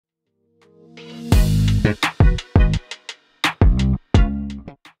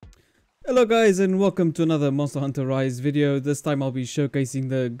Hello guys and welcome to another Monster Hunter Rise video. This time I'll be showcasing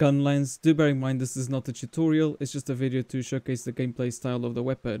the Gunlance. Do bear in mind this is not a tutorial, it's just a video to showcase the gameplay style of the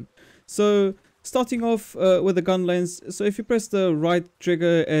weapon. So starting off with the Gunlance, so if you press the right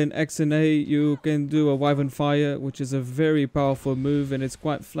trigger and X and A, you can do a Wyvern Fire, which is a very powerful move and it's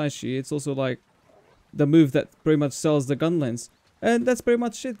quite flashy. It's also like the move that pretty much sells the Gunlance. And that's pretty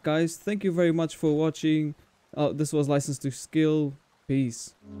much it guys. Thank you very much for watching. This was Licensed to Skill.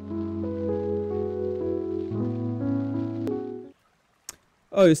 Peace.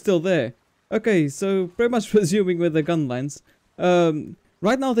 Oh, you're still there. Okay, so pretty much resuming with the Gunlance.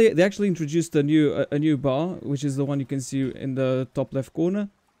 Right now they actually introduced a new bar, which is the one you can see in the top left corner.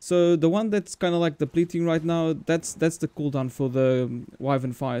 So the one that's kind of like depleting right now, that's the cooldown for the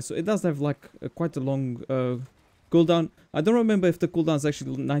Wyvern Fire. So it does have like quite a long cooldown. I don't remember if the cooldown is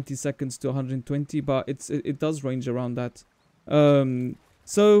actually 90 seconds to 120, but it does range around that.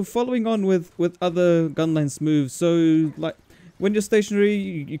 So following on with other Gunlance moves, so like when you're stationary,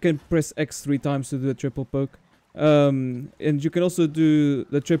 you can press X 3 times to do the triple poke, and you can also do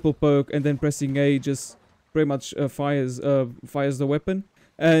the triple poke and then pressing A just pretty much fires the weapon,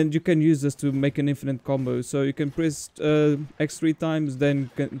 and you can use this to make an infinite combo. So you can press X 3 times,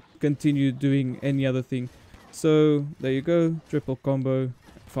 then continue doing any other thing. So there you go, triple combo,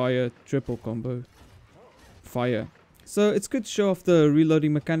 fire, triple combo, fire. So it's good to show off the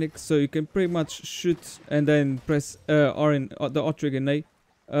reloading mechanics, so you can pretty much shoot and then press the R trigger and A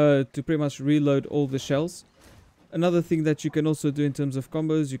to pretty much reload all the shells. Another thing that you can also do in terms of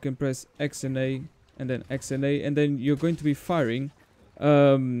combos, you can press X and A and then X and A, and then you're going to be firing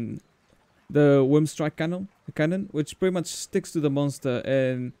the Worm Strike cannon, which pretty much sticks to the monster,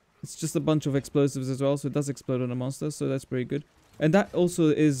 and it's just a bunch of explosives as well, so it does explode on a monster, so that's pretty good. And that also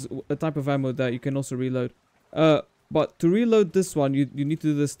is a type of ammo that you can also reload. But to reload this one, you need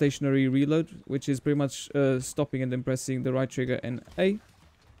to do the stationary reload, which is pretty much stopping and then pressing the right trigger and A.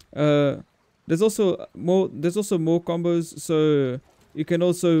 There's also more combos, so you can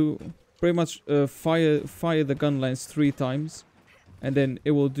also pretty much fire the Gunlance 3 times, and then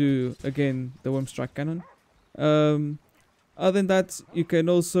it will do again the Worm Strike cannon. Other than that, you can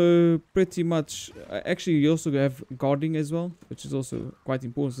also pretty much actually you also have guarding as well, which is also quite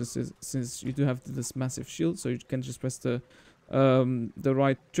important since you do have this massive shield, so you can just press the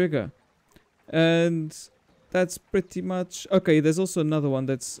right trigger, and that's pretty much okay. There's also another one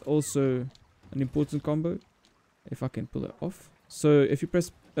that's also an important combo, if I can pull it off. So if you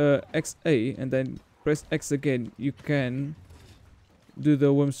press XA and then press X again, you can do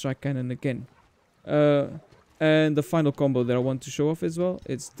the Worm Strike cannon again. And the final combo that I want to show off as well,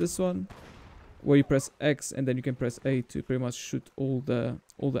 it's this one, where you press X and then you can press A to pretty much shoot all the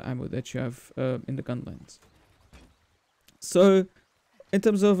ammo that you have in the Gunlance. So, in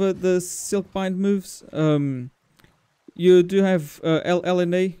terms of the Silk Bind moves, you do have L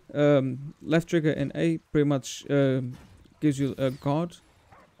and A, left trigger and A, pretty much gives you a guard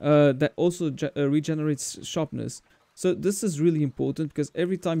that also regenerates sharpness. So this is really important because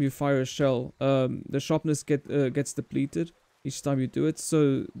every time you fire a shell, the sharpness gets depleted each time you do it.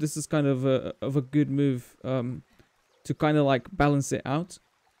 So this is kind of a good move to kind of like balance it out.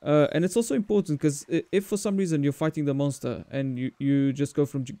 And it's also important because if for some reason you're fighting the monster and you just go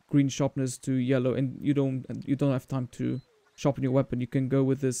from green sharpness to yellow and you don't have time to sharpen your weapon, you can go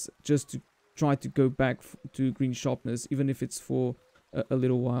with this just to try to go back to green sharpness, even if it's for a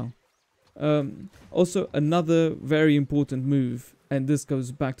little while. Also another very important move, and this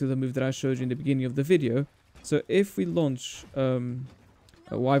goes back to the move that I showed you in the beginning of the video. So if we launch a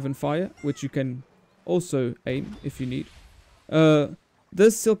Wyvern Fire, which you can also aim if you need,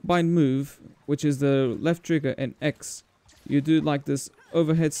 this Silk Bind move, which is the left trigger and X, you do like this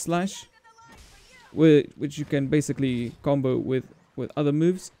overhead slash, which you can basically combo with other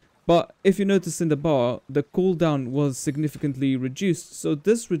moves. But if you notice in the bar, the cooldown was significantly reduced. So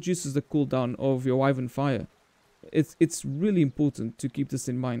this reduces the cooldown of your Wyvern Fire. It's really important to keep this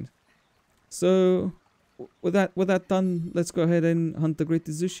in mind. So with that done, let's go ahead and hunt the Great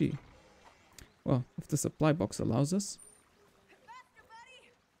Izuchi. Well, if the supply box allows us.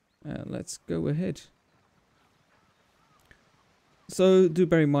 Let's go ahead. So do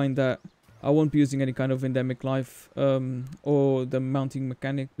bear in mind that I won't be using any kind of endemic life or the mounting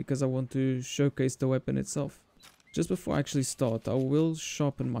mechanic because I want to showcase the weapon itself. Just before I actually start, I will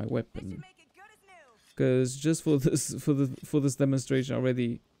sharpen my weapon because just for this demonstration I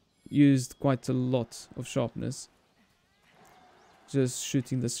already used quite a lot of sharpness just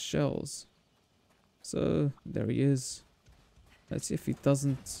shooting the shells. So there he is. Let's see if he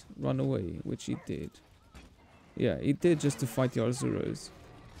doesn't run away, which he did. Yeah, he did, just to fight the Arzuros.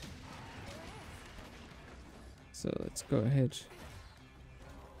 So let's go ahead.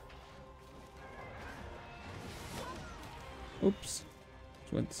 Oops.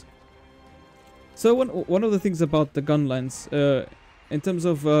 Went. So one of the things about the Gunlance, in terms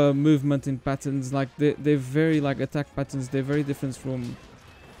of movement in patterns, like they're very like attack patterns. They're very different from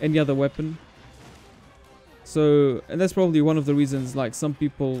any other weapon. So, and that's probably one of the reasons like some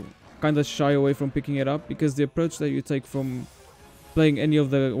people kind of shy away from picking it up, because the approach that you take from playing any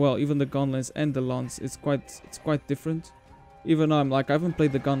of the, well, even the Gunlance and the Lance, it's quite different. Even I haven't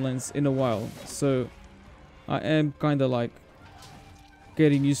played the Gunlance in a while, so I am kind of like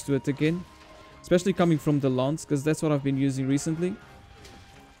getting used to it again, especially coming from the Lance, because that's what I've been using recently.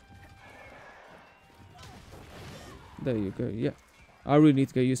 There you go. Yeah, I really need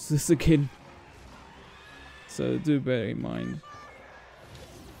to get used to this again, so do bear in mind.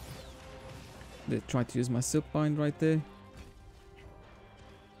 They tried to use my silk bind right there.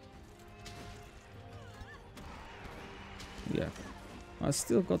 Yeah, I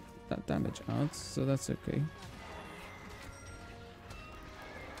still got that damage out, so that's okay.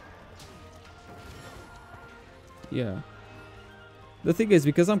 Yeah. The thing is,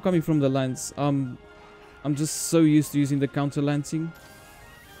 because I'm coming from the lance, I'm just so used to using the counter lancing,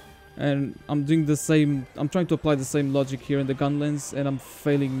 and I'm doing the same. I'm trying to apply the same logic here in the Gunlance, and I'm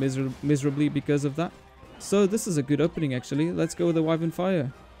failing miserably because of that. So this is a good opening, actually. Let's go with the Wyvern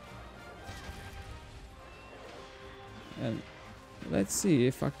Fire. And let's see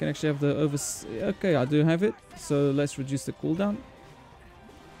if I can actually have the okay, I do have it. So let's reduce the cooldown.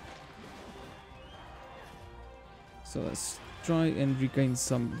 So let's try and regain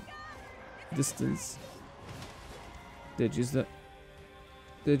some distance. Did use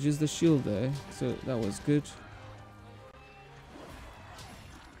the shield there, so that was good.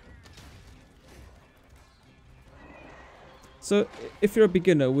 So if you're a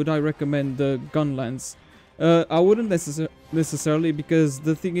beginner, would I recommend the Gunlance? I wouldn't necessarily, because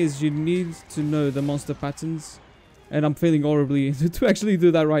the thing is, you need to know the monster patterns, and I'm failing horribly to actually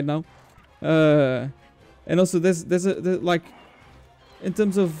do that right now. And also there's like, in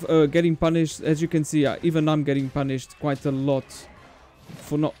terms of getting punished, as you can see, even I'm getting punished quite a lot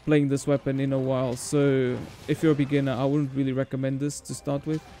for not playing this weapon in a while. So if you're a beginner, I wouldn't really recommend this to start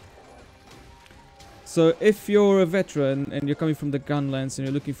with. So if you're a veteran and you're coming from the Gunlance and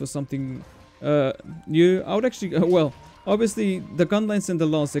you're looking for something new, I would actually, well, obviously the Gunlance and the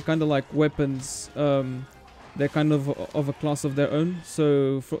Lance, they're kind of like weapons. They're kind of a class of their own.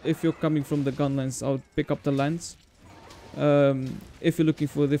 So if you're coming from the Gunlance, I would pick up the Lance. If you're looking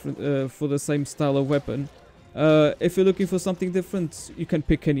for different, for the same style of weapon, if you're looking for something different, you can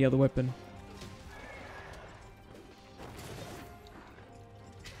pick any other weapon.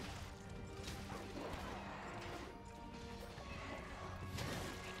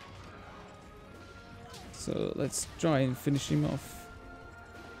 So let's try and finish him off.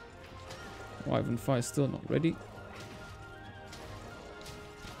 Wyvern Fire still not ready.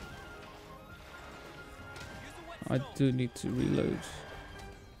 I do need to reload.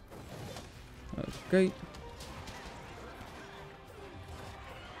 Okay.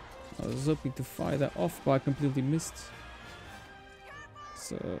 I was hoping to fire that off, but I completely missed.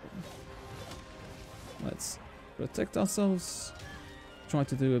 So let's protect ourselves. Try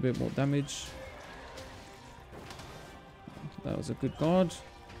to do a bit more damage. That was a good guard.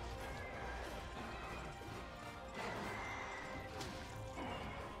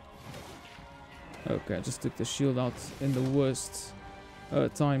 Okay, I just took the shield out in the worst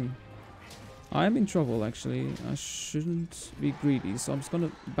time. I am in trouble, actually. I shouldn't be greedy, so I'm just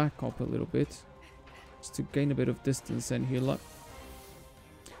gonna back up a little bit, just to gain a bit of distance and heal up.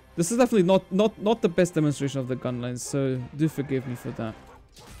 This is definitely not the best demonstration of the Gunlance, so do forgive me for that.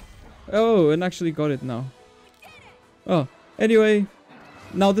 Oh, and actually got it now. Oh, anyway,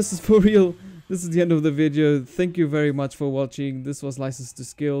 now this is for real. This is the end of the video. Thank you very much for watching. This was License to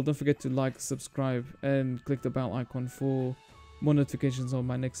Skill. Don't forget to like, subscribe, and click the bell icon for more notifications on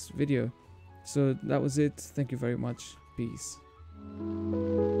my next video. So that was it. Thank you very much. Peace.